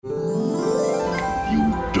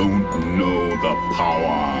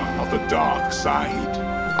power of the dark side.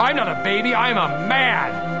 I'm not a baby, I'm a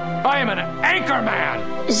man. I am an anchor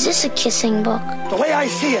man. Is this a kissing book? The way I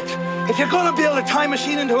see it, if you're gonna build a time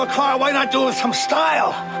machine into a car, why not do it with some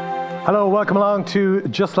style? Hello, welcome along to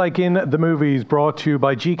Just Like in the Movies, brought to you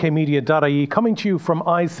by gkmedia.ie, coming to you from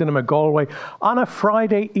iCinema Galway on a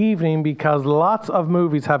Friday evening, because lots of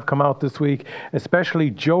movies have come out this week, especially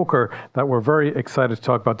Joker, that we're very excited to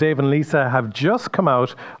talk about. Dave and Lisa have just come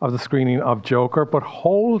out of the screening of Joker, but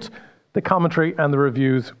hold the commentary and the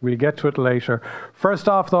reviews. We'll get to it later. First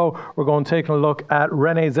off, though, we're going to take a look at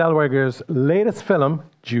Renee Zellweger's latest film,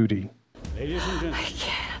 Judy. Ladies and gentlemen. I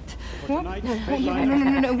can't. What? No.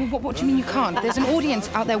 What do you mean you can't? There's an audience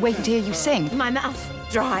out there waiting to hear you sing. My mouth's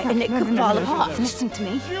dry and it could fall apart. Listen to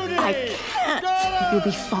me. Judy! I can't. You'll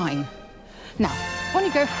be fine. Now, on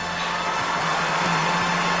you go.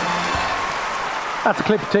 That's a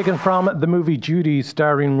clip taken from the movie Judy,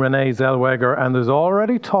 starring Renee Zellweger, and there's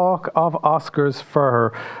already talk of Oscars for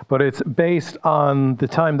her, but it's based on the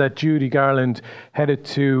time that Judy Garland headed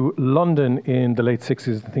to London in the late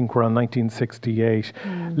 60s. I think we're on 1968.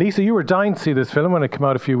 Lisa, you were dying to see this film when it came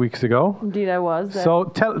out a few weeks ago. Indeed, I was. So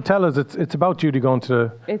tell us, it's about Judy going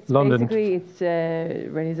to London. It's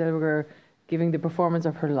Renée Zellweger giving the performance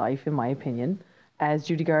of her life, in my opinion, as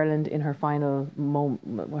Judy Garland in her final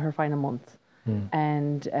months.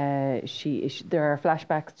 And there are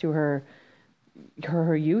flashbacks to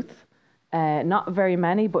her youth, not very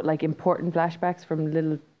many, but like important flashbacks from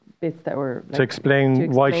little bits that were like, to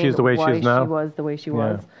explain why she's the way she is now. She was the way she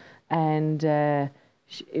was, and it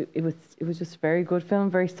was just a very good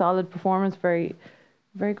film, very solid performance, very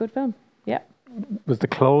very good film. Yeah. Was the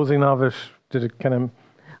closing of it? Did it kind of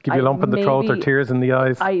give you a lump in the throat or tears in the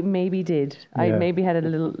eyes? I maybe did. Yeah. I maybe had a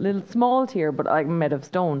little small tear, but I'm made of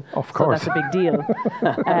stone. Of course. So that's a big deal.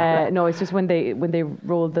 No, it's just when they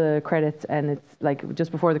roll the credits, and it's like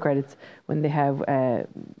just before the credits, when they have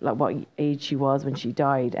like what age she was when she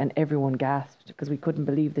died, and everyone gasped because we couldn't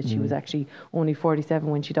believe that she was actually only 47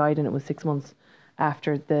 when she died, and it was 6 months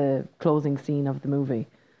after the closing scene of the movie.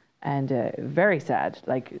 And very sad,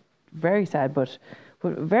 but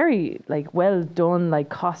very like well done, like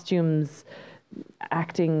costumes,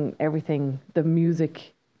 acting, everything, the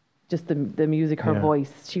music, just the music, her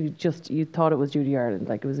voice. You thought it was Judy Garland,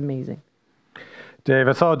 like it was amazing. Dave,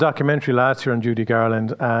 I saw a documentary last year on Judy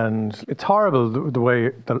Garland, and it's horrible the way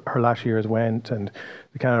that her last years went, and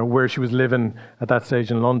the kind of where she was living at that stage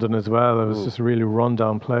in London as well. It was just a really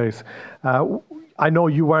run-down place. I know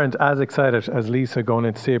you weren't as excited as Lisa going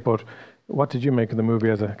in to see it, but what did you make of the movie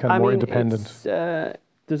as a kind of more independent?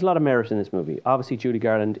 There's a lot of merit in this movie. Obviously, Judy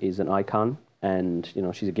Garland is an icon, and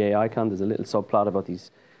she's a gay icon. There's a little subplot about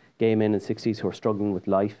these gay men in the 60s who are struggling with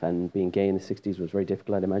life, and being gay in the 60s was very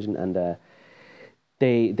difficult, I'd imagine. And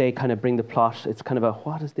they kind of bring the plot. It's kind of a,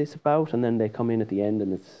 what is this about? And then they come in at the end,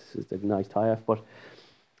 and it's a nice tie-off. But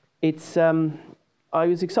it's I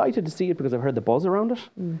was excited to see it because I've heard the buzz around it.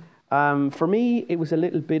 For me, it was a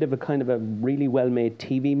little bit of a kind of a really well-made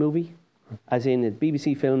TV movie, as in the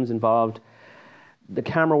BBC Films involved. The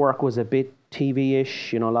camera work was a bit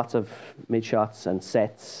TV-ish, lots of mid-shots and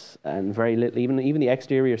sets, and very little. Even the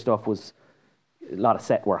exterior stuff was a lot of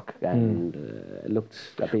set work, and it looked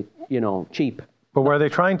a bit, cheap. But were they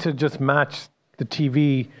trying to just match the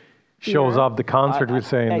TV shows of the concert, we'd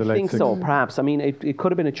say, in the late 60s? I think so, perhaps. I mean, it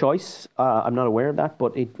could have been a choice. I'm not aware of that,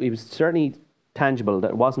 but it was certainly tangible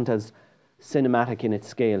that it wasn't as cinematic in its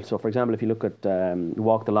scale. So, for example, if you look at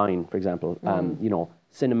Walk the Line, for example,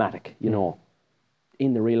 cinematic,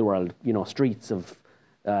 in the real world, streets of,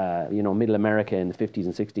 middle America in the 50s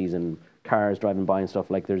and 60s, and cars driving by and stuff.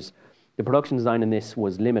 Like, the production design in this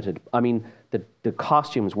was limited. I mean, the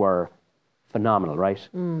costumes were phenomenal, right?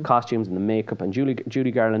 Costumes and the makeup, and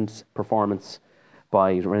Judy Garland's performance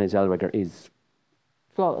by Renée Zellweger is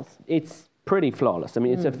flawless. It's pretty flawless. I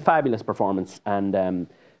mean, it's a fabulous performance, and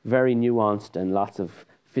very nuanced, and lots of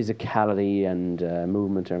physicality and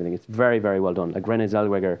movement and everything. It's very, very well done. Like, Renée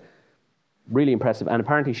Zellweger, really impressive, and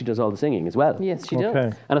apparently she does all the singing as well. Yes, she does.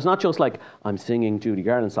 And it's not just like, I'm singing Judy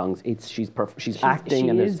Garland songs. It's she's acting,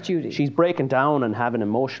 and is Judy. She's breaking down and having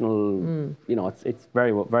emotional. It's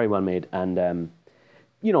very very well made, and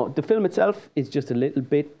the film itself is just a little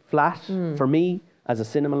bit flat for me as a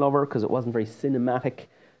cinema lover, because it wasn't very cinematic,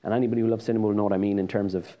 and anybody who loves cinema will know what I mean in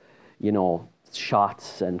terms of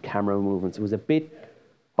shots and camera movements. It was a bit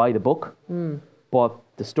by the book, but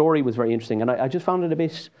the story was very interesting, and I just found it a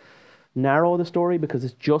bit narrow, the story, because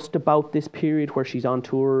it's just about this period where she's on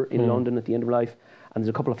tour in London at the end of life, and there's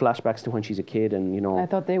a couple of flashbacks to when she's a kid, and I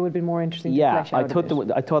thought they would be more interesting to flesh out. I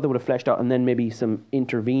thought they would have fleshed out, and then maybe some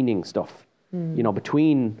intervening stuff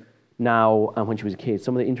between now and when she was a kid.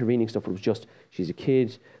 Some of the intervening stuff was just she's a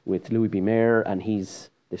kid with Louis B. Mayer and he's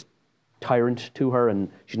this tyrant to her and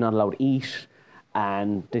she's not allowed to eat.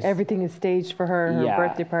 And this, everything is staged for her. Her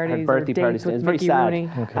birthday parties. Her birthday parties. With it's very Mickey sad. Rooney.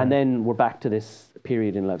 Okay. And then we're back to this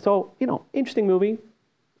period in life. So, interesting movie.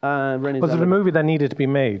 Was it a movie that needed to be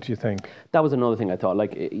made, do you think? That was another thing I thought.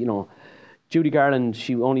 Like, Judy Garland,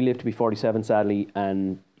 she only lived to be 47, sadly,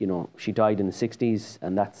 and, she died in the 60s,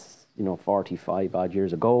 and that's, 45 odd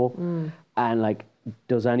years ago. And, like,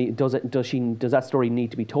 does that story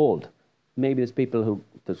need to be told? Maybe there's people who,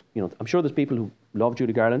 I'm sure there's people who love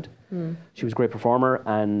Judy Garland. She was a great performer,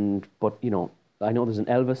 but, I know there's an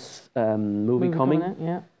Elvis movie coming.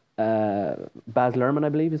 Yeah. Baz Luhrmann, I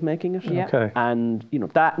believe, is making it. Yeah. Okay. And,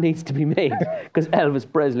 that needs to be made because Elvis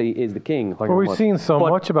Presley is the king. Well, we've seen so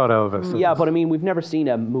much about Elvis. Yeah, but I mean, we've never seen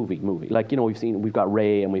a movie. Like, we've got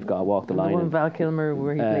Ray and we've got Walk the Line. The one and Val Kilmer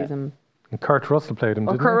where he plays him. And Kurt Russell played him,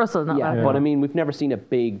 didn't Kurt he? Russell, not Yeah, Val but I mean, we've never seen a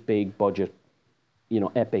big budget,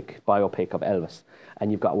 epic biopic of Elvis.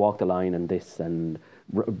 And you've got Walk the Line and this and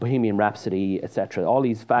Bohemian Rhapsody, etc. All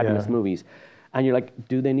these fabulous movies. And you're like,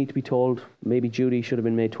 do they need to be told? Maybe Judy should have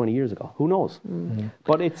been made 20 years ago. Who knows?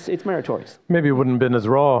 But it's meritorious. Maybe it wouldn't have been as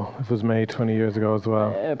raw if it was made 20 years ago as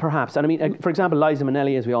well. Perhaps. And I mean, for example, Liza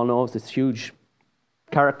Minnelli, as we all know, is this huge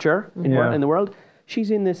character in the world. She's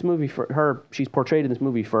in this movie she's portrayed in this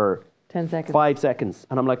movie for 10 seconds. 5 seconds.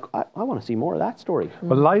 And I'm like, I want to see more of that story.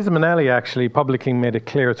 Well, Liza Minnelli actually publicly made it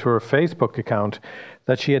clear through her Facebook account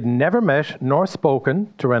that she had never met nor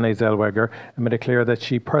spoken to Renee Zellweger and made it clear that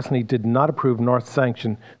she personally did not approve nor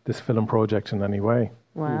sanction this film project in any way.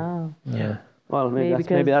 Wow. Yeah. Well, maybe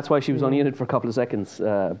that's why she was only in it for a couple of seconds.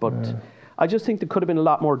 But I just think there could have been a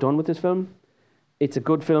lot more done with this film. It's a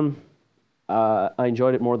good film. I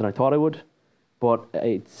enjoyed it more than I thought I would. But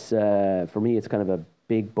it's for me, it's kind of a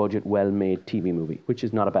big budget, well-made TV movie, which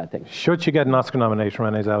is not a bad thing. Should she get an Oscar nomination,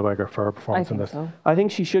 Renee Zellweger, for her performance in this? So. I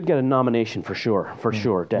think she should get a nomination for sure,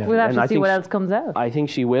 definitely. We'll have And to see what else comes out. I think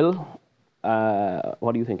she will.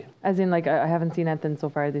 What do you think? As in, like, I haven't seen anything so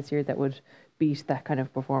far this year that would beat that kind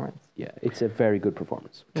of performance. Yeah, it's a very good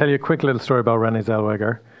performance. Tell you a quick little story about Renee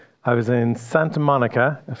Zellweger. I was in Santa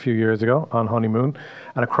Monica a few years ago on honeymoon,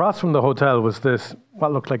 and across from the hotel was this,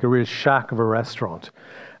 what looked like a real shack of a restaurant.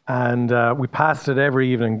 And we passed it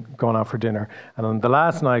every evening going out for dinner. And on the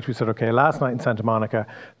last night, we said, okay, last night in Santa Monica,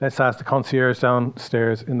 let's ask the concierge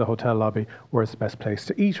downstairs in the hotel lobby, where's the best place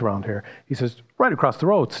to eat around here? He says, right across the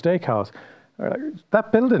road, Steakhouse. Like,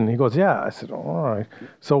 that building? He goes, yeah. I said, oh, all right.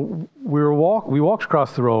 So we walked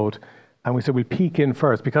across the road, and we said, we'll peek in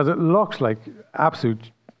first, because it looked like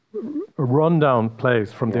absolute rundown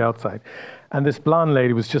place from the outside. And this blonde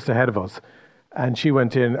lady was just ahead of us. And she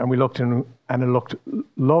went in, and we looked in, and it looked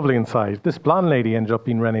lovely inside. This blonde lady ended up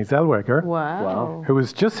being Renee Zellweger, Wow. who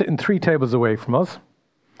was just sitting 3 tables away from us.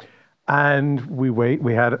 And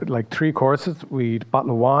we had like 3 courses. We had a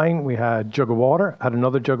bottle of wine, we had a jug of water, had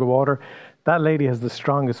another jug of water. That lady has the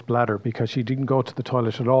strongest bladder because she didn't go to the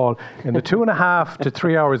toilet at all. In the 2.5 to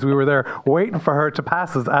 3 hours we were there waiting for her to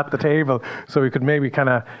pass us at the table so we could maybe kind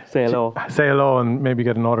of Say hello and maybe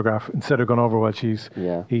get an autograph instead of going over while she's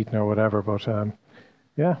eating or whatever. But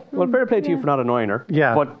yeah. Well, fair play to you for not annoying her.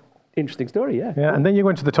 Yeah. But interesting story, yeah. Yeah, and then you go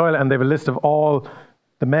into the toilet and they have a list of all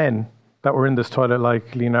the men that were in this toilet,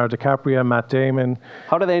 like Leonardo DiCaprio, Matt Damon.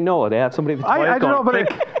 How do they know? They have somebody at the toilet I don't know, but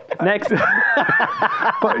next.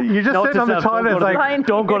 but you just sit on the toilet like,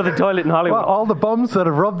 don't go to the toilet in Hollywood. well, all the bums that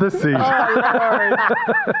have rubbed this seat.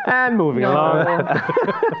 And moving along.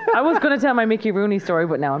 I was going to tell my Mickey Rooney story,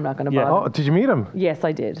 but now I'm not going to bother. Oh, did you meet him? Yes,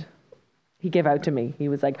 I did. He gave out to me. He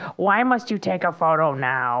was like, why must you take a photo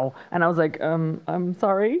now? And I was like, I'm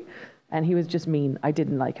sorry. And he was just mean. I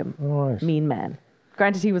didn't like him. Right. Mean man.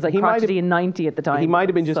 Granted, he was like prodigy in 90 at the time. He might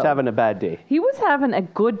have been just so. having a bad day. He was having a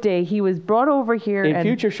good day. He was brought over here. In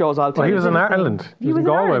future shows, I'll tell Well, he you. was in Ireland. He was in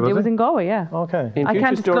Galway, Ireland. It was he? in Galway, yeah. Okay. In I future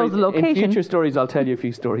can't disclose the location. In future stories, I'll tell you a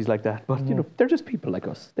few stories like that. But, they're just people like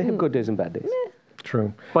us. They have good days and bad days.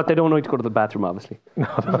 True. But they don't need to go to the bathroom, obviously.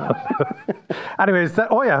 Anyways,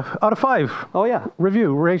 out of 5. Oh, yeah.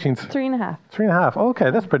 Review, ratings. 3.5. 3.5. Okay,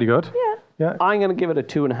 that's pretty good. Yeah. I'm going to give it a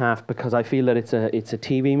 2.5 because I feel that it's a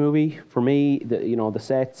TV movie. For me, the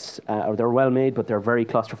sets they're well made, but they're very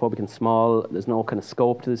claustrophobic and small. There's no kind of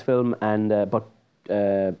scope to this film, and but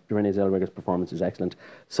Renee Zellweger's performance is excellent.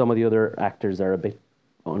 Some of the other actors are a bit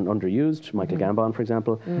underused. Michael Gambon, for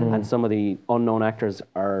example, and some of the unknown actors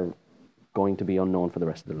are going to be unknown for the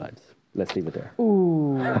rest of their lives. Let's leave it there.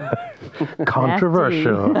 Ooh.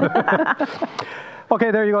 Controversial. Okay,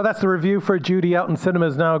 there you go. That's the review for Judy out in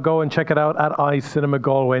cinemas now. Go and check it out at iCinema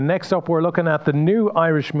Galway. Next up, we're looking at the new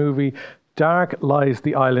Irish movie, Dark Lies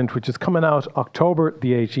the Island, which is coming out October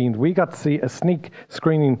the 18th. We got to see a sneak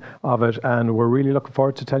screening of it, and we're really looking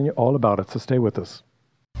forward to telling you all about it, so stay with us.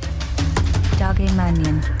 Doggy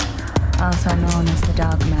Mannion, also known as the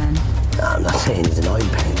Dog Man. No, I'm not saying he's an oil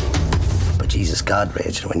painting. But Jesus God,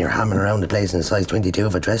 Rachel, when you're hammering around the place in a size 22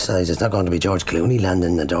 of a dress size, it's not going to be George Clooney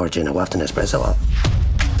landing the door and wafting espresso off.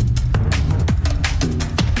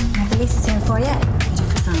 The lease is here for you. Did you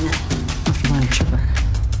for sign it? What's your mind, chipper?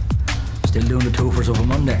 Still doing the twofers over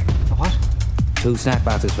Monday. The what? 2 snack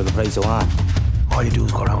baskets for the price of one. All you do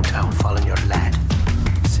is go around town following your lad.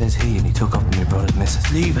 Says he, and he took up with my brother's missus.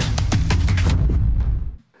 Leave it.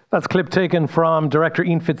 That's a clip taken from director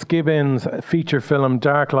Ian Fitzgibbon's feature film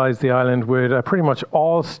Dark Lies the Island, with a pretty much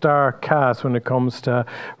all-star cast when it comes to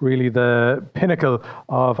really the pinnacle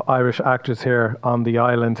of Irish actors here on the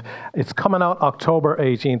island. It's coming out October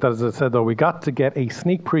 18th. As I said, though, we got to get a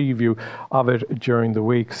sneak preview of it during the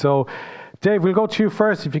week. So, Dave, we'll go to you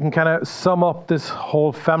first, if you can kind of sum up this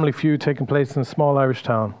whole family feud taking place in a small Irish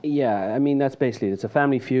town. Yeah, I mean, that's basically it. It's a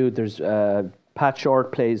family feud. There's Pat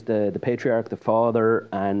Short plays the patriarch, the father,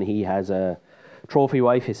 and he has a trophy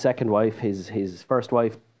wife, his second wife. His first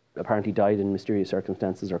wife apparently died in mysterious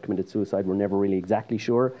circumstances or committed suicide. We're never really exactly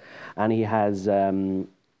sure. And he has 2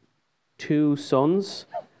 sons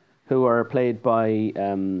who are played by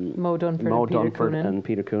Mo Dunford and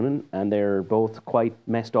Peter Coonan, and they're both quite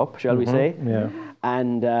messed up, shall we say? Yeah.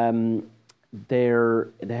 And they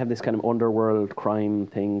have this kind of underworld crime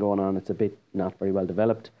thing going on. It's a bit not very well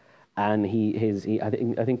developed. And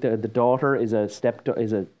I think the daughter is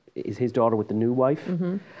his daughter with the new wife,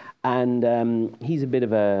 and he's a bit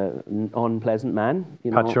of an unpleasant man.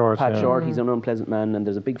 Pat Short. He's an unpleasant man, and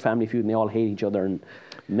there's a big family feud, and they all hate each other, and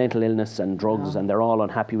mental illness and drugs, and they're all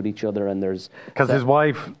unhappy with each other. And there's because his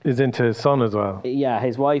wife is into his son as well. Yeah,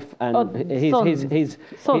 his wife and his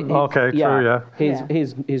son. Okay, true. Yeah,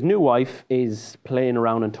 his new wife is playing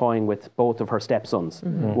around and toying with both of her stepsons.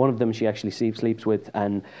 One of them she actually sleeps with,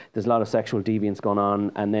 and there's a lot of sexual deviance going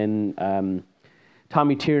on. And then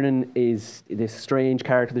Tommy Tiernan is this strange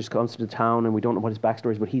character that just comes to the town, and we don't know what his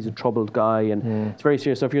backstory is, but he's a troubled guy, and it's very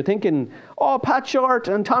serious. So if you're thinking, oh, Pat Short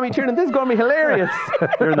and Tommy Tiernan, this is going to be hilarious,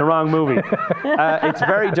 you're in the wrong movie. It's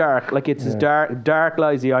very dark. Like, it's dark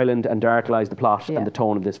lies the island, and dark lies the plot and the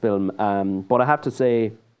tone of this film. But I have to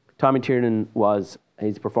say, Tommy Tiernan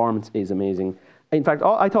his performance is amazing. In fact,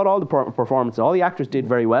 I thought all the performances, all the actors did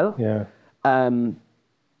very well. Yeah.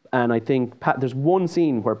 And I think there's one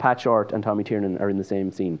scene where Pat Short and Tommy Tiernan are in the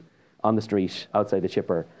same scene on the street outside the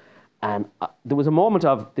Chipper. And there was a moment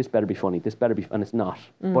of, this better be funny, and it's not,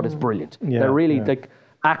 but it's brilliant. They're really like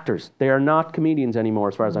actors. They are not comedians anymore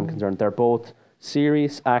as far as I'm concerned. They're both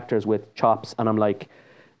serious actors with chops. And I'm like,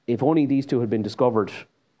 if only these two had been discovered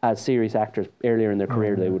as serious actors earlier in their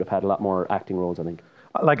career, they would have had a lot more acting roles, I think.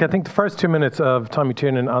 Like, I think the first 2 minutes of Tommy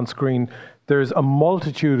Tiernan on screen, there's a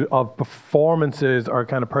multitude of performances or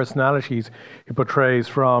kind of personalities he portrays,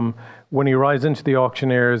 from when he rides into the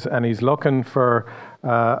auctioneers and he's looking for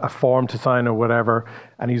a form to sign or whatever,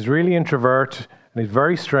 and he's really introvert and he's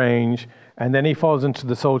very strange, and then he falls into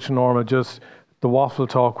the social norm of just the waffle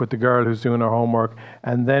talk with the girl who's doing her homework,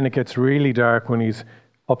 and then it gets really dark when he's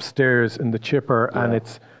upstairs in the Chipper, and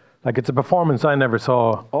it's a performance I never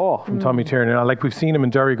saw from Tommy Tiernan. Like, we've seen him in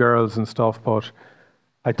Derry Girls and stuff, but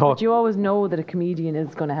I thought... But you always know that a comedian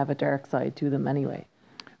is going to have a dark side to them anyway.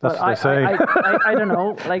 That's what they say. I don't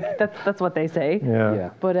know. Like, that's what they say.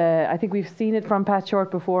 Yeah. But I think we've seen it from Pat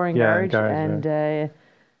Short before in Garage, and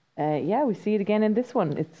we see it again in this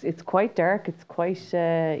one. It's quite dark. It's quite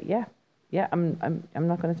I'm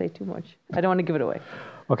not going to say too much. I don't want to give it away.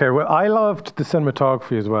 Okay, well, I loved the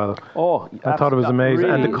cinematography as well. I thought it was amazing.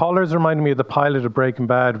 Really? And the colours reminded me of the pilot of Breaking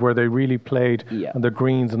Bad, where they really played on the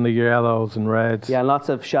greens and the yellows and reds. Yeah, and lots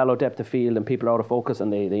of shallow depth of field, and people are out of focus,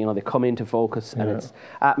 and they come into focus, and it's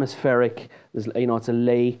atmospheric. There's, it's a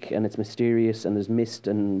lake, and it's mysterious, and there's mist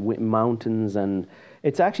and mountains, and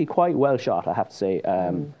it's actually quite well shot, I have to say.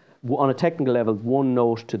 On a technical level, one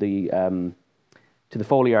note to the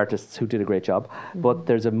Foley artists, who did a great job, but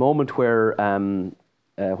there's a moment where...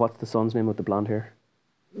 what's the son's name with the blonde hair?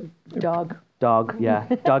 Dog, yeah.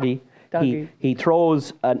 Doggy. He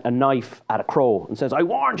throws a knife at a crow and says, "I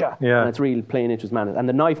warned you." Yeah. And it's really playing into his man. And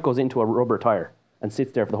the knife goes into a rubber tire and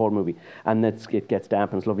sits there for the whole movie. And it gets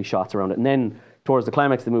damp, and there's lovely shots around it. And then towards the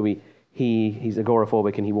climax of the movie, he's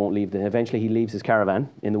agoraphobic and he won't leave. Eventually he leaves his caravan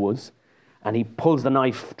in the woods, and he pulls the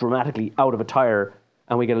knife dramatically out of a tire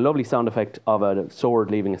and we get a lovely sound effect of a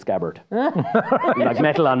sword leaving a scabbard. Like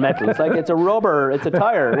metal on metal. It's like, it's a rubber, it's a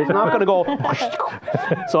tire. It's not going to go...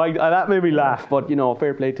 So that made me laugh. But, you know,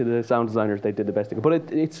 fair play to the sound designers. They did the best they could.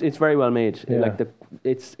 But it's very well made. Yeah. Like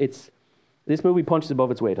this movie punches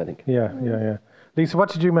above its weight, I think. Yeah. Lisa,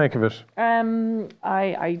 what did you make of it? I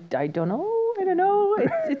don't know. I don't know.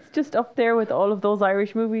 It's just up there with all of those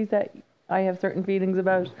Irish movies that I have certain feelings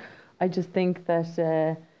about. I just think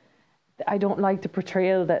that I don't like the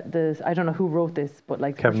portrayal that I don't know who wrote this, but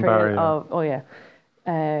like the Kevin portrayal Barry,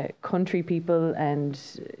 of country people and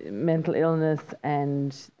mental illness,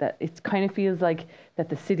 and that it kind of feels like that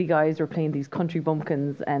the city guys were playing these country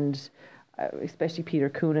bumpkins, and especially Peter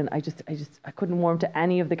Coonan. I couldn't warm to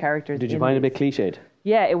any of the characters. Did you find it a bit cliched?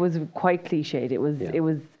 Yeah, it was quite cliched. It was,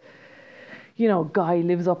 you know, guy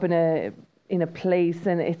lives up in a place,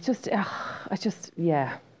 and it's just,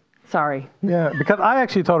 sorry. Yeah, because I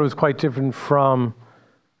actually thought it was quite different from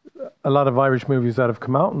a lot of Irish movies that have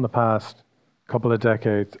come out in the past couple of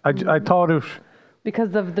decades. I thought it...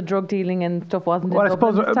 Because of the drug dealing and stuff wasn't Well, in I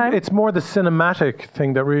Dublin suppose this time? it's more the cinematic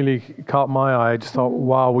thing that really caught my eye. I just thought,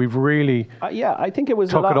 wow, we've really I think it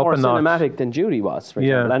was a took lot it up more a notch. cinematic than Judy was, for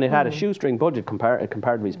example. And it had a shoestring budget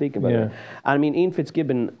comparatively speaking, by the way. And I mean, Ian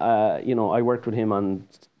Fitzgibbon, you know, I worked with him on,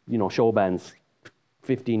 you know, show bands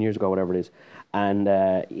 15 years ago, whatever it is. And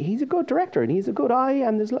he's a good director, and he's a good eye,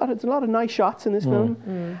 and there's a lot of nice shots in this film.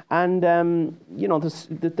 And, you know,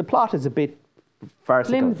 the plot is a bit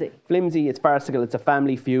farcical. Flimsy, it's farcical, it's a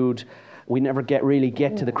family feud. We never really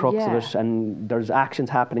get to the crux of it, and there's actions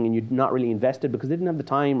happening, and you're not really invested because they didn't have the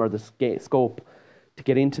time or the scope to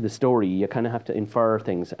get into the story. You kind of have to infer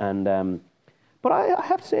things. And but I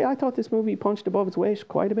have to say, I thought this movie punched above its weight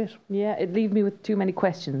quite a bit. Yeah, it leaves me with too many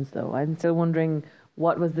questions, though. I'm still wondering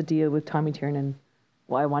what was the deal with Tommy Tiernan.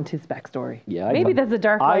 Well, I want his backstory. Yeah, maybe there's a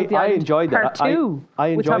Dark Light of the Island enjoyed part that. 2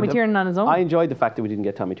 with Tommy Tiernan on his own. I enjoyed the fact that we didn't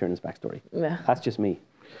get Tommy Tiernan's backstory. Yeah. That's just me.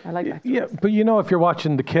 I like that. Yeah, but you know, if you're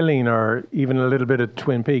watching The Killing or even a little bit of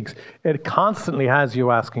Twin Peaks, it constantly has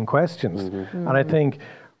you asking questions. And I think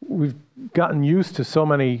we've gotten used to so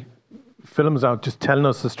many films out just telling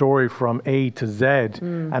us the story from A to Z,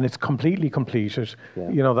 and it's completely completed.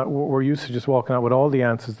 You know, that we're used to just walking out with all the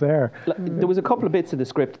answers there. There was a couple of bits of the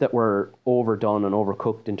script that were overdone and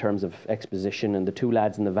overcooked in terms of exposition, and the two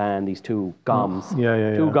lads in the van, these two goms,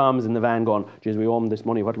 two goms in the van going, geez, we owe them this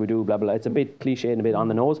money, what do we do, blah, blah, blah. It's a bit cliche and a bit on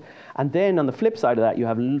the nose. And then on the flip side of that, you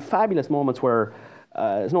have fabulous moments where,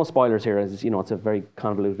 there's no spoilers here, as you know, it's a very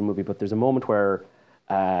convoluted movie, but there's a moment where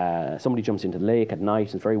somebody jumps into the lake at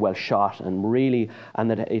night. It's very well shot, and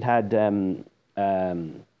that it had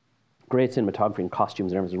great cinematography and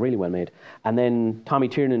costumes and everything. It was really well made. And then Tommy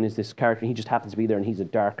Tiernan is this character. He just happens to be there, and he's a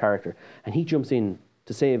dark character. And he jumps in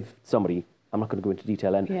to save somebody. I'm not going to go into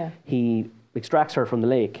detail. And he extracts her from the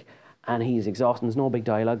lake, and he's exhausted. There's no big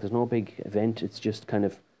dialogue. There's no big event. It's just kind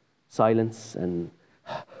of silence and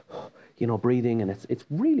you know, breathing, and it's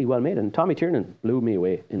really well made. And Tommy Tiernan blew me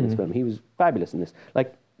away in this film. He was fabulous in this.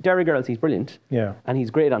 Like Derry Girls, he's brilliant. Yeah. And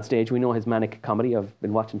he's great on stage. We know his manic comedy. I've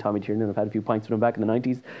been watching Tommy Tiernan. I've had a few pints with him back in the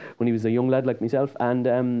 90s when he was a young lad like myself. And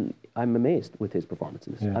I'm amazed with his performance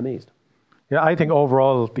in this. Amazed. Yeah, I think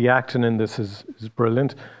overall the acting in this is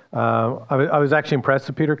brilliant. I was actually impressed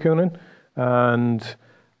with Peter Coonan. And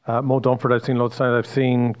Mo Dunford, I've seen loads of times. I've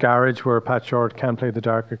seen Garage, where Pat Short can play the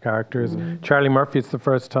darker characters. Charlie Murphy, it's the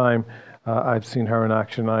first time I've seen her in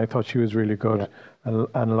action. I thought she was really good, and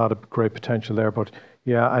a lot of great potential there. But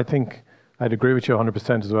yeah, I think I'd agree with you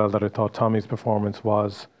 100% as well, that I thought Tommy's performance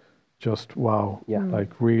was just wow. Yeah.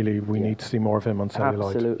 Like really, we need to see more of him on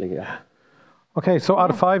celluloid. Absolutely, yeah. Okay, so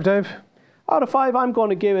out of 5, Dave? Out of 5, I'm going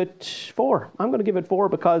to give it 4. I'm going to give it 4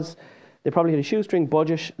 because they probably had a shoestring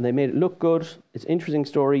budget and they made it look good. It's an interesting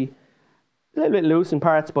story, a little bit loose in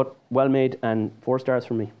parts, but well made, and 4 stars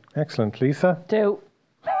from me. Excellent. Lisa? 2.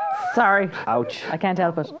 Sorry. Ouch. I can't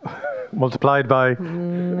help it. Multiplied by?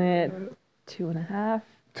 2.5.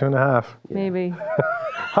 2.5. Maybe.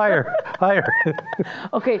 Higher.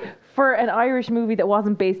 Okay, for an Irish movie that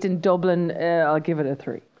wasn't based in Dublin, I'll give it a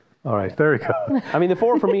 3. All right, there we go. I mean, the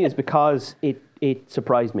 4 for me is because it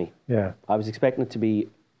surprised me. Yeah. I was expecting it to be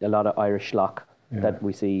a lot of Irish schlock that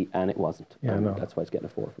we see, and it wasn't. Yeah, no. That's why it's getting a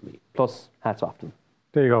 4 for me. Plus, hats off to them.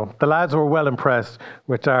 There you go. The lads were well impressed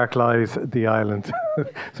with Dark Lies, The Island.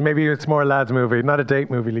 So maybe it's more a lads movie, not a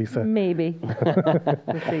date movie, Lisa. Maybe.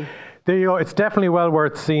 We'll see. There you go. It's definitely well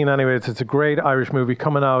worth seeing anyways. It's a great Irish movie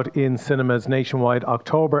coming out in cinemas nationwide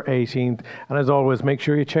October 18th. And as always, make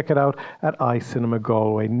sure you check it out at iCinema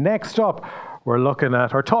Galway. Next up, we're looking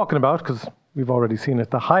at, or talking about, because we've already seen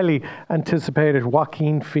it, the highly anticipated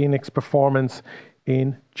Joaquin Phoenix performance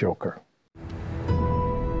in Joker.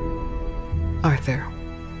 Arthur,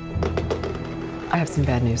 I have some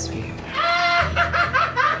bad news for you.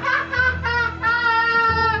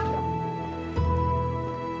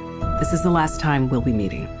 This is the last time we'll be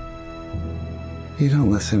meeting. You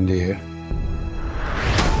don't listen, do you?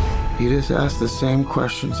 You just ask the same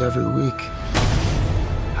questions every week.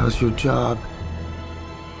 How's your job?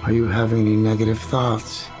 Are you having any negative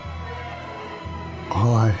thoughts?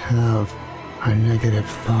 All I have are negative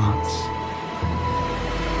thoughts.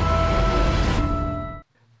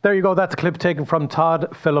 There you go. That's a clip taken from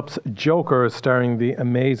Todd Phillips' Joker, starring the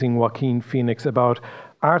amazing Joaquin Phoenix, about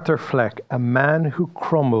Arthur Fleck, a man who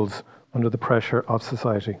crumbles under the pressure of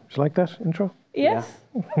society. Did you like that intro? Yes.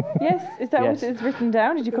 Yes. Is that what is written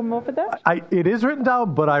down? Did you come up with that? It is written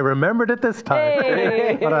down, but I remembered it this time.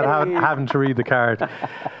 Hey. But I having to read the card.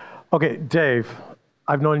 Okay, Dave,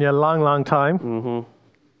 I've known you a long, long time.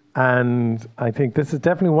 Mm-hmm. And I think this is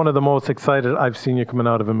definitely one of the most excited I've seen you coming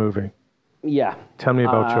out of a movie. Yeah. Tell me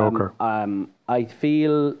about Joker. I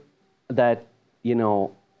feel that, you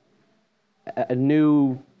know, a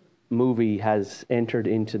new movie has entered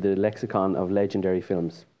into the lexicon of legendary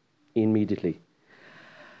films immediately.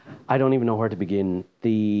 I don't even know where to begin.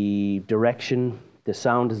 The direction, the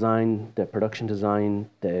sound design, the production design,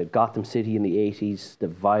 the Gotham City in the 80s, the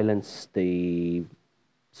violence, the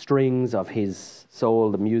strings of his soul,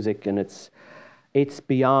 the music, and it's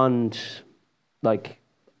beyond, like,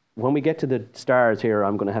 when we get to the stars here,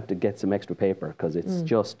 I'm going to have to get some extra paper because it's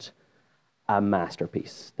just a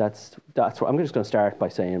masterpiece. That's what I'm just going to start by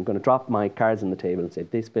saying. I'm going to drop my cards on the table and say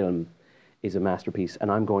this film is a masterpiece,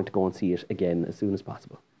 and I'm going to go and see it again as soon as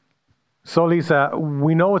possible. So, Lisa,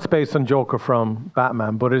 we know it's based on Joker from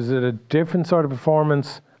Batman, but is it a different sort of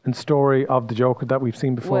performance and story of the Joker that we've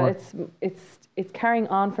seen before? Well, it's carrying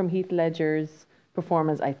on from Heath Ledger's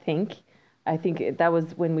performance, I think. I think that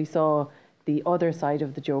was when we saw the other side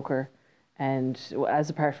of the Joker, and as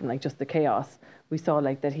apart from like just the chaos, we saw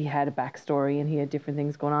like that he had a backstory and he had different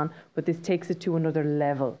things going on. But this takes it to another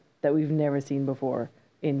level that we've never seen before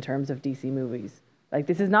in terms of DC movies. Like,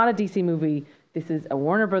 this is not a DC movie. This is a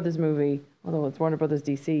Warner Brothers movie, although it's Warner Brothers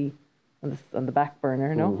DC on the back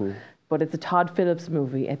burner, no? Mm-hmm. But it's a Todd Phillips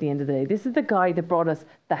movie at the end of the day. This is the guy that brought us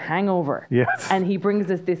The Hangover. Yes. And he brings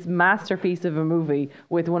us this masterpiece of a movie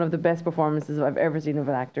with one of the best performances I've ever seen of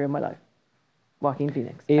an actor in my life. Joaquin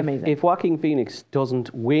Phoenix. Amazing. If Joaquin Phoenix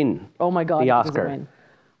doesn't win the Oscar,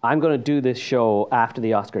 I'm going to do this show after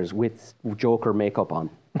the Oscars with Joker makeup on.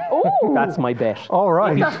 Oh, that's my bet. All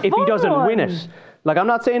right. If he doesn't win it, like, I'm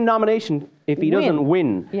not saying nomination. If he doesn't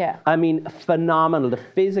win, I mean, phenomenal. The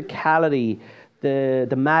physicality,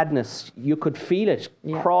 the madness, you could feel it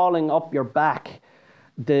crawling up your back.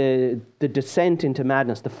 The descent into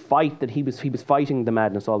madness, the fight that he was fighting the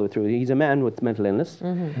madness all the way through. He's a man with mental illness.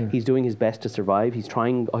 Mm-hmm. He's doing his best to survive. He's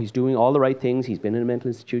doing all the right things. He's been in a mental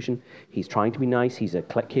institution. He's trying to be nice. He's a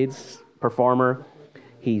kids performer.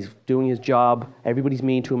 He's doing his job. Everybody's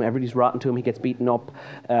mean to him. Everybody's rotten to him. He gets beaten up.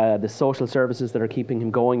 The social services that are keeping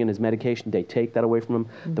him going and his medication, they take that away from him.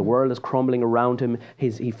 Mm-hmm. The world is crumbling around him.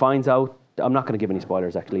 He finds out. I'm not going to give any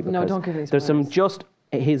spoilers, actually. No, don't give any spoilers. There's some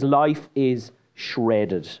his life is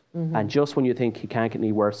shredded. Mm-hmm. And just when you think he can't get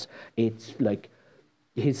any worse, it's like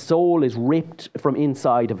his soul is ripped from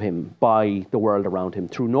inside of him by the world around him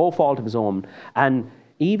through no fault of his own. And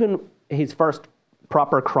even his first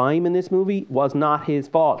proper crime in this movie was not his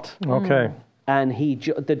fault. Okay. And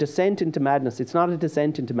the descent into madness, it's not a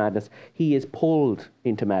descent into madness. He is pulled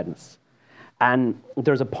into madness. And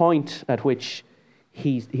there's a point at which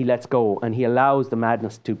he lets go and he allows the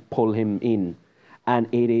madness to pull him in. And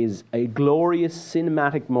it is a glorious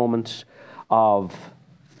cinematic moment of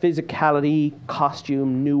physicality,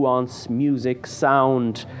 costume, nuance, music,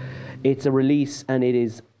 sound. It's a release, and it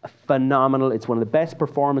is phenomenal. It's one of the best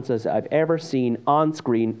performances I've ever seen on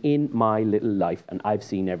screen in my little life, and I've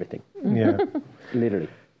seen everything. Yeah. Literally.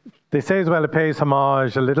 They say as well it pays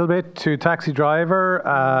homage a little bit to Taxi Driver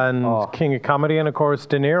and King of Comedy, and of course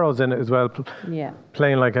De Niro's in it as well,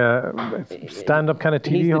 playing like a stand-up kind of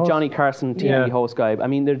TV He's host. the Johnny Carson TV host guy. I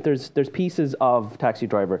mean, there's pieces of Taxi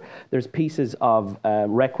Driver. There's pieces of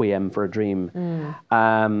Requiem for a Dream.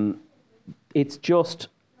 It's just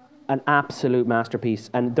an absolute masterpiece.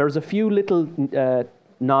 And there's a few little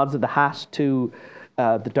nods of the hat to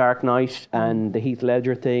The Dark Knight and the Heath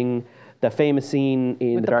Ledger thing. The famous scene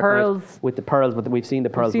in with The Dark pearls. Knight with the pearls, but we've seen the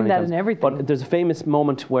pearls. We've seen many that times. in everything. But there's a famous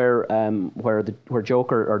moment where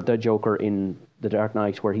Joker, or the Joker in The Dark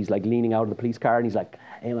Knight, where he's like leaning out of the police car and he's like,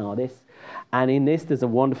 "Hey, man, all this." And in this, there's a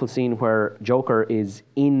wonderful scene where Joker is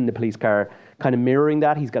in the police car, kind of mirroring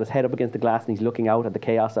that. He's got his head up against the glass and he's looking out at the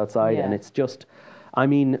chaos outside, and it's just, I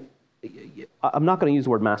mean, I'm not going to use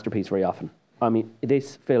the word masterpiece very often, I mean,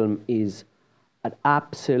 this film is an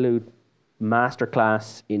absolute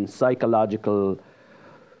masterclass in psychological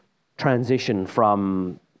transition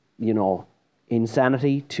from,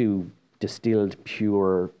 insanity to distilled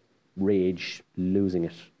pure rage, losing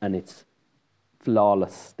it. And it's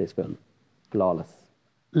flawless, this film. Flawless.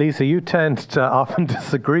 Lisa, you tend to often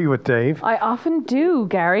disagree with Dave. I often do,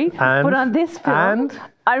 Gary. But on this film,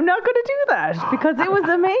 I'm not going to do that because it was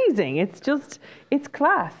amazing. It's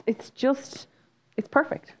class. It's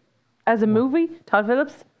perfect. As a movie, Todd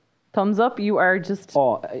Phillips, thumbs up. You are just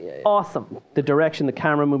awesome. The direction, the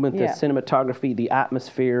camera movement, the cinematography, the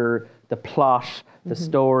atmosphere, the plot, the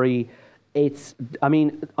story. I'm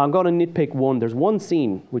going to nitpick one. There's one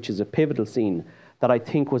scene, which is a pivotal scene, that I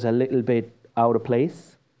think was a little bit out of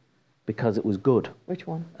place because it was good. Which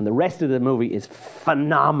one? And the rest of the movie is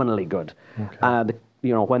phenomenally good. Okay.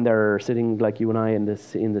 When they're sitting like you and I in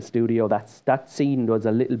the studio, that scene was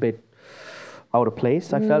a little bit out of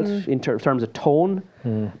place, I felt, in terms of tone.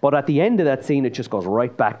 But at the end of that scene, it just goes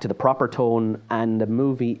right back to the proper tone. And the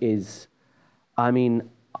movie is, I'm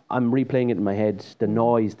replaying it in my head. The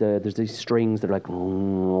noise, there's these strings that are like,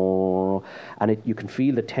 and you can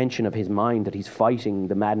feel the tension of his mind that he's fighting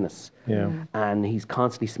the madness. Yeah. And he's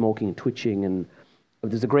constantly smoking and twitching. And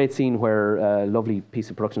there's a great scene where a lovely piece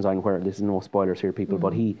of production design where, this is no spoilers here, people,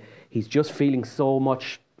 but he's just feeling so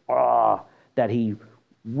much that he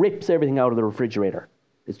rips everything out of the refrigerator.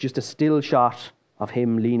 It's just a still shot of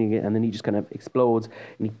him leaning it, and then he just kind of explodes,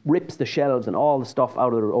 and he rips the shelves and all the stuff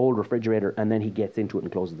out of the old refrigerator, and then he gets into it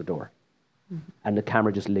and closes the door. And the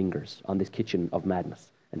camera just lingers on this kitchen of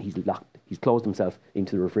madness, and he's closed himself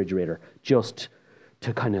into the refrigerator just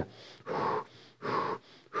to kind of,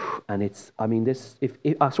 and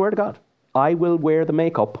I swear to God, I will wear the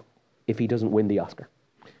makeup if he doesn't win the Oscar.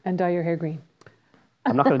 And dye your hair green.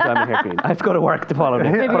 I'm not going to dye my hair green. I have to go to work the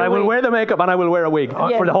following day. But I will wear the makeup and I will wear a wig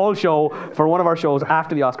for the whole show, for one of our shows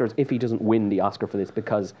after the Oscars, if he doesn't win the Oscar for this,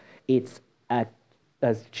 because it's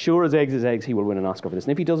as sure as eggs is eggs, he will win an Oscar for this.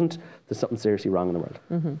 And if he doesn't, there's something seriously wrong in the world.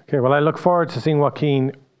 Okay, well, I look forward to seeing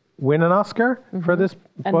Joaquin win an Oscar for this.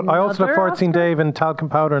 But I also look forward to seeing Dave in talcum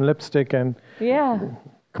powder and lipstick. And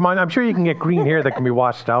come on, I'm sure you can get green hair that can be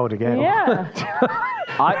washed out again. Yeah.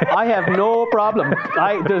 I have no problem.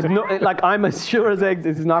 I'm as sure as eggs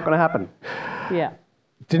this is not going to happen. Yeah.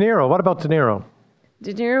 De Niro, what about De Niro?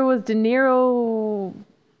 De Niro was De Niro.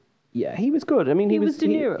 Yeah, he was good. He was De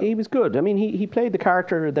Niro. He was good. He played the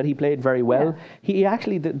character that he played very well. Yeah. He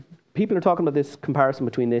actually, people are talking about this comparison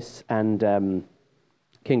between this and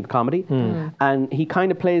King of Comedy, and he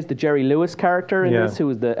kind of plays the Jerry Lewis character in this, who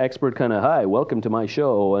is the expert kind of, hi, welcome to my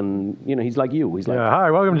show, and he's like you. He's like,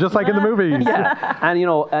 hi, welcome, just like in the movies. Yeah,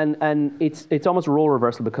 and it's almost a role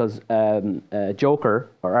reversal because Joker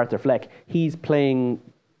or Arthur Fleck, he's playing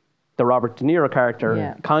the Robert De Niro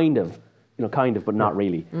character, kind of, but not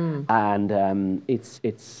really, and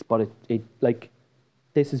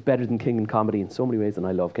this is better than King of Comedy in so many ways, and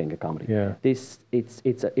I love King of Comedy. Yeah. It's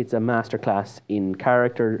a masterclass in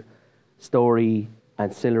character, story,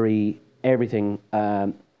 ancillary, everything.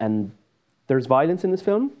 And there's violence in this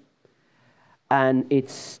film, and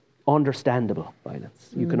it's understandable violence.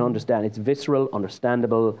 You can understand. It's visceral,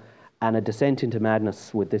 understandable, and a descent into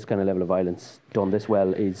madness with this kind of level of violence done this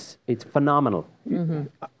well it's phenomenal. Mm-hmm.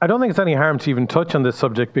 I don't think it's any harm to even touch on this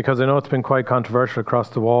subject because I know it's been quite controversial across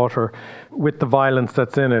the water with the violence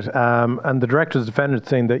that's in it. And the director's defended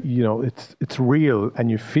saying that, it's real and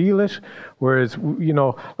you feel it. Whereas,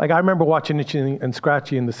 I remember watching Itchy and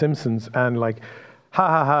Scratchy in The Simpsons and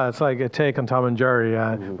ha, it's like a take on Tom and Jerry,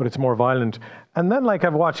 but it's more violent. And then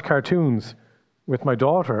I've watched cartoons with my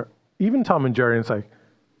daughter, even Tom and Jerry, and it's like,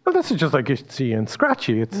 well, this is just like Itchy and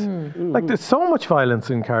Scratchy. It's there's so much violence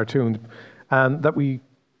in cartoons, and that we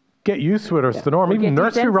get used to it, or it's the norm. Even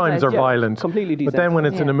nursery rhymes are violent. Completely. But then when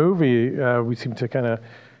it's in a movie, we seem to kind of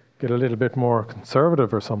get a little bit more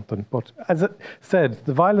conservative or something. But as I said,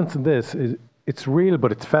 the violence in this it's real,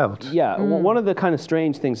 but it's felt. Yeah. One of the kind of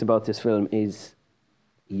strange things about this film is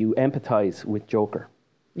you empathize with Joker.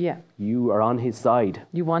 Yeah. You are on his side.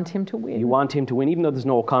 You want him to win. You want him to win, even though there's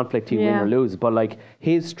no conflict, he'll win or lose. But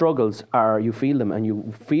his struggles you feel them and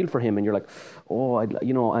you feel for him and you're like,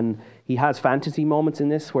 and he has fantasy moments in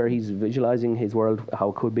this where he's visualizing his world, how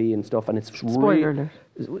it could be and stuff. And it's spoiler alert.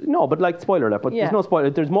 No, but spoiler alert. But there's no spoiler.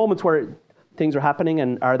 There's moments where things are happening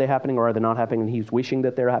and are they happening or are they not happening? And he's wishing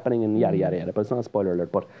that they're happening and yada, yada, yada. But it's not a spoiler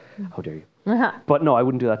alert. But how dare you? But no, I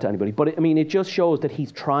wouldn't do that to anybody. But it just shows that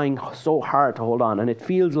he's trying so hard to hold on. And it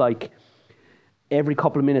feels like every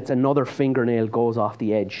couple of minutes another fingernail goes off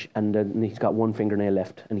the edge and he's got one fingernail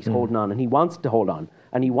left and he's holding on and he wants to hold on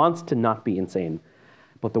and he wants to not be insane.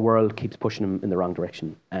 but the world keeps pushing him in the wrong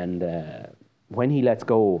direction. And when he lets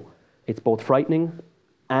go, it's both frightening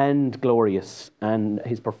and glorious. And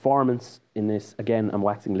his performance in this, again, I'm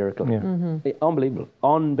waxing lyrical.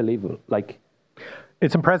 Unbelievable. Like,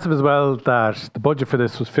 it's impressive as well that the budget for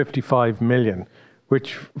this was 55 million,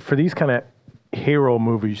 which for these kind of hero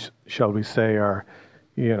movies, shall we say, are,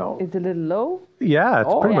 you know... It's a little low? Yeah, it's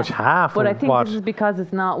pretty much half but of I think what... this is because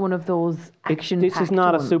it's not one of those action-packed This is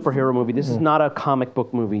not ones. a superhero movie. This is not a comic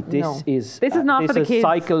book movie. This is not for the kids.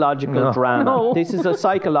 Psychological drama. No. This is a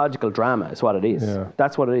psychological drama, is what it is. Yeah.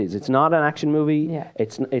 That's what it is. It's not an action movie. Yeah.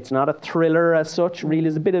 It's not a thriller as such. Really,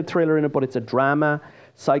 there's a bit of thriller in it, but it's a drama,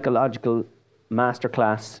 psychological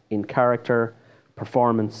masterclass in character,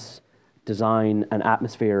 performance, design and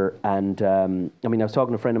atmosphere. And I mean, I was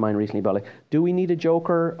talking to a friend of mine recently about, like, do we need a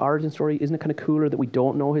Joker origin story? Isn't it kind of cooler that we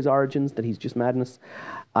don't know his origins, that he's just madness?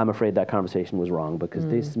 I'm afraid that conversation was wrong, because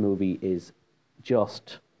this movie is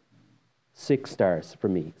just 6 stars for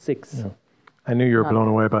me. 6. Yeah. I knew you were blown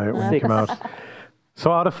away by it when it came out.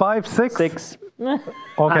 So out of 5, 6? 6.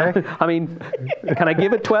 Okay. I mean, can I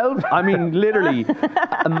give it 12? I mean, literally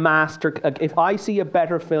a master. If I see a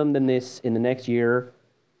better film than this in the next year,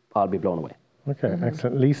 I'll be blown away. Okay,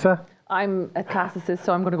 excellent. Lisa? I'm a classicist,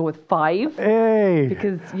 so I'm going to go with 5. Hey!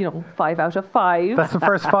 Because, 5 out of 5. That's the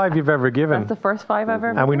first 5 you've ever given. That's the first 5 I've ever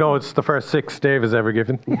And we know it's the first 6 Dave has ever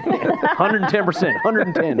given. 110%.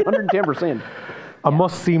 110%. A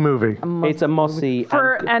must-see movie. It's a must-see.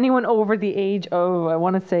 For anyone over the age of, I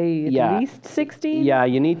want to say, at least 16? Yeah,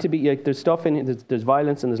 you need to be... Like, there's stuff in it, there's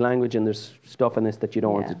violence and there's language and there's stuff in this that you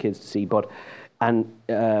don't want the kids to see, but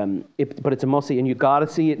it's a must-see, and you got to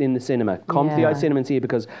see it in the cinema. Come to the iCinema and see it,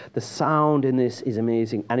 because the sound in this is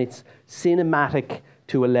amazing, and it's cinematic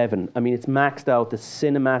to 11. I mean, it's maxed out, the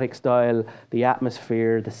cinematic style, the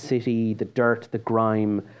atmosphere, the city, the dirt, the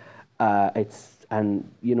grime.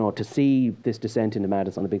 To see this descent into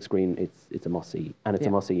madness on the big screen, it's a must-see, and it's a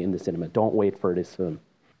must-see in the cinema. Don't wait for this film.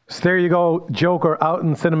 So there you go, Joker out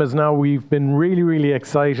in cinemas now. We've been really, really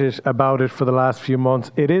excited about it for the last few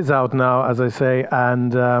months. It is out now, as I say,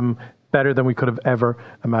 and better than we could have ever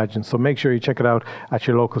imagined. So make sure you check it out at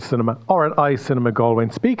your local cinema or at iCinema Galway.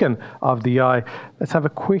 And speaking of the eye, let's have a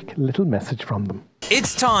quick little message from them.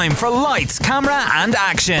 It's time for lights, camera and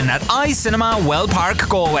action at iCinema Well Park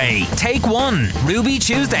Galway. Take 1, Ruby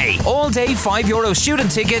Tuesday. All day €5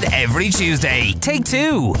 student ticket every Tuesday. Take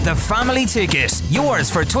 2, the family ticket.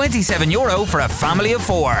 Yours for €27 for a family of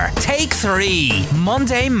 4. Take 3,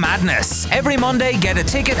 Monday Madness. Every Monday get a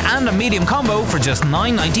ticket and a medium combo for just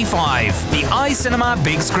 $9.95. The iCinema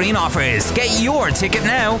Big Screen offers. Get your ticket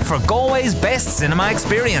now for Galway's best cinema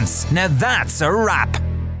experience. Now that's a wrap.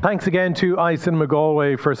 Thanks again to iCinema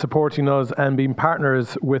Galway for supporting us and being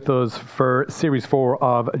partners with us for Series 4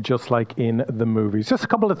 of Just Like in the Movies. Just a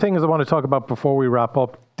couple of things I want to talk about before we wrap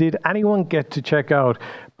up. Did anyone get to check out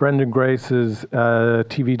Brendan Grace's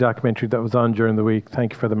TV documentary that was on during the week?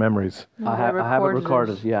 Thank you for the memories. I have it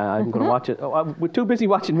recorded. Yeah, I'm going to watch it. We're too busy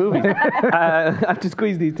watching movies. I have to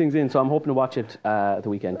squeeze these things in, so I'm hoping to watch it the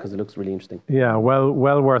weekend, because it looks really interesting. Yeah, well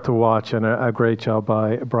worth a watch, and a great job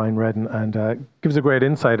by Brian Redden, and gives a great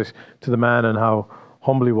insight to the man and how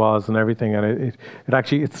humble he was and everything. And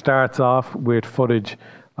it starts off with footage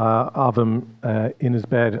of him in his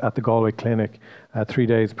bed at the Galway Clinic 3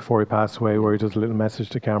 days before he passed away, where he does a little message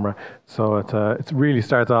to camera. So it really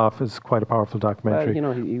starts off as quite a powerful documentary.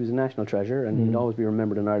 He was a national treasure, and he'd always be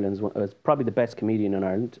remembered in Ireland as probably the best comedian in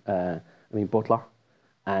Ireland. Butler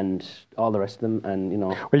and all the rest of them, and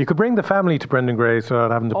Well, you could bring the family to Brendan Grace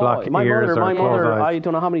without having to block ears or my close mother, eyes. I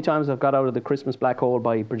don't know how many times I've got out of the Christmas black hole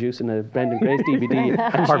by producing a Brendan Grace DVD,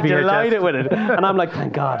 and Or she's VHS. delighted with it. And I'm like,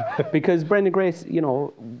 thank God, because Brendan Grace,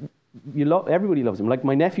 everybody loves him. Like,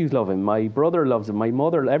 my nephews love him, my brother loves him, my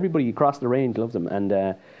mother, everybody across the range loves him, and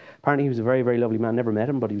apparently he was a very, very lovely man. Never met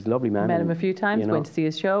him, but he was a lovely man. Met him a few times, went to see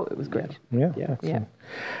his show. It was great. Yeah.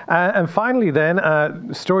 And finally then,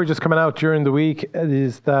 a story just coming out during the week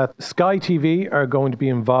is that Sky TV are going to be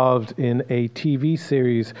involved in a TV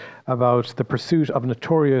series about the pursuit of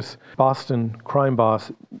notorious Boston crime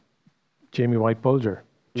boss, Jamie White Bulger.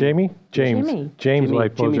 James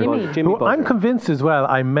White Bulger, who I'm convinced as well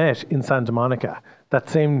I met in Santa Monica that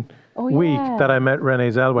same week that I met Renee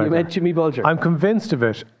Zellweger. You met Jimmy Bulger. I'm convinced of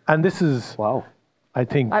it. And this is, I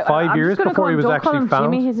think, 5 years I'm just before he was don't actually call him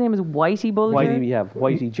found. Jimmy, his name is Whitey Bulger.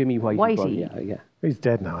 Jimmy Whitey. Whitey. Bulger, yeah. He's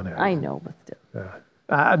dead now. Anyway. I know, but still.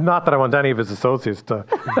 Not that I want any of his associates to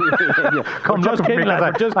come just look for me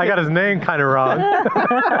kidding, because I got his name kind of wrong.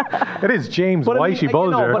 It is James Whitey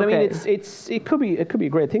Bulger. But I mean, it could be a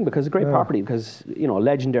great thing because it's a great property because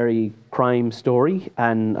legendary crime story,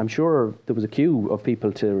 and I'm sure there was a queue of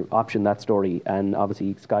people to option that story, and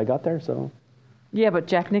obviously Sky got there. So Yeah, but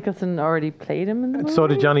Jack Nicholson already played him in the movie. So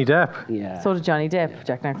did Johnny Depp. Yeah. So did Johnny Depp.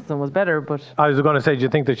 Jack Nicholson was better, but I was going to say, do you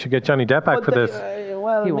think they should get Johnny Depp back for this?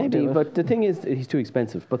 Well, He won't maybe, do it. but the thing is, he's too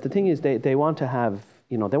expensive. But the thing is, they want to have,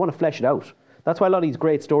 they want to flesh it out. That's why a lot of these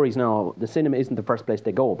great stories now, the cinema isn't the first place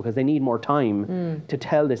they go because they need more time to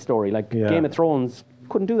tell this story. Like Game of Thrones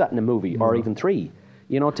couldn't do that in a movie or even 3.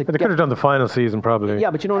 But they could have done the final season probably.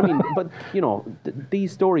 Yeah, but you know what I mean? But,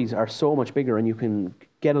 these stories are so much bigger and you can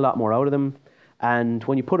get a lot more out of them. And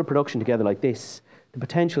when you put a production together like this, the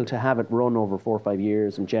potential to have it run over 4 or 5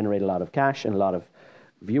 years and generate a lot of cash and a lot of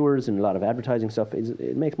viewers and a lot of advertising stuff,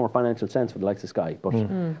 it makes more financial sense for the likes of Sky. But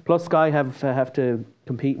plus Sky have to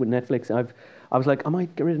compete with Netflix. I was like, I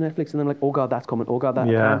might get rid of Netflix, and then I'm like, oh God, that's coming. Oh God, I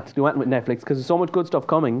can't do anything with Netflix because there's so much good stuff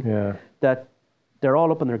coming that they're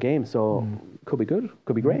all up on their game. So could be good,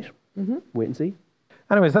 could be great. Wait and see.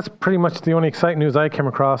 Anyways, that's pretty much the only exciting news I came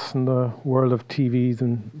across in the world of TVs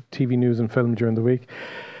and TV news and film during the week.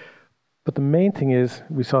 But the main thing is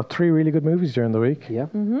we saw 3 really good movies during the week. Yeah.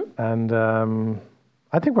 And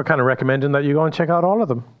I think we're kind of recommending that you go and check out all of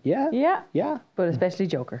them. Yeah. But especially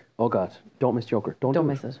Joker. Oh God, don't miss Joker. Don't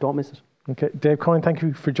miss it. Don't miss it. Okay, Dave Coyne, thank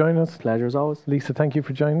you for joining us. Pleasure as always. Lisa, thank you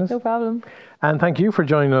for joining us. No problem. And thank you for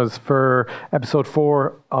joining us for episode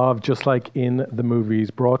 4 of Just Like in the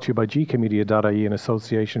Movies, brought to you by gkmedia.ie in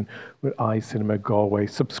association with iCinema Galway.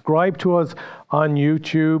 Subscribe to us on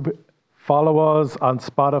YouTube, follow us on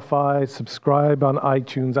Spotify, subscribe on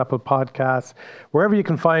iTunes, Apple Podcasts, wherever you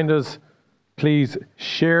can find us. Please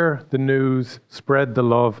share the news, spread the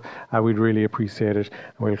love. We'd really appreciate it.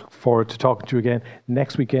 And we look forward to talking to you again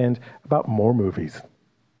next weekend about more movies.